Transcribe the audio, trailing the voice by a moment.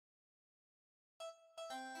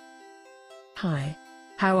Hi.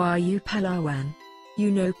 How are you, Palawan?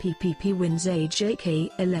 You know PPP wins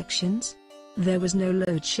AJK elections? There was no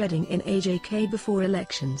load shedding in AJK before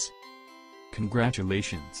elections.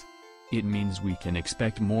 Congratulations. It means we can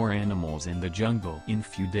expect more animals in the jungle in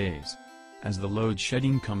few days, as the load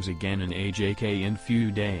shedding comes again in AJK in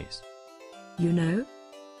few days. You know?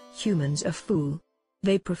 Humans are fool.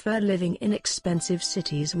 They prefer living in expensive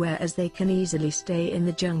cities whereas they can easily stay in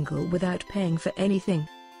the jungle without paying for anything.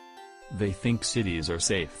 They think cities are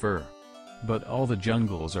safer. But all the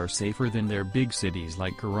jungles are safer than their big cities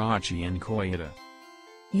like Karachi and Quetta.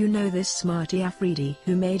 You know this smarty Afridi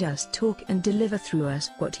who made us talk and deliver through us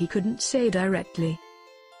what he couldn't say directly.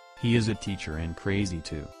 He is a teacher and crazy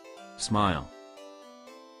too. Smile.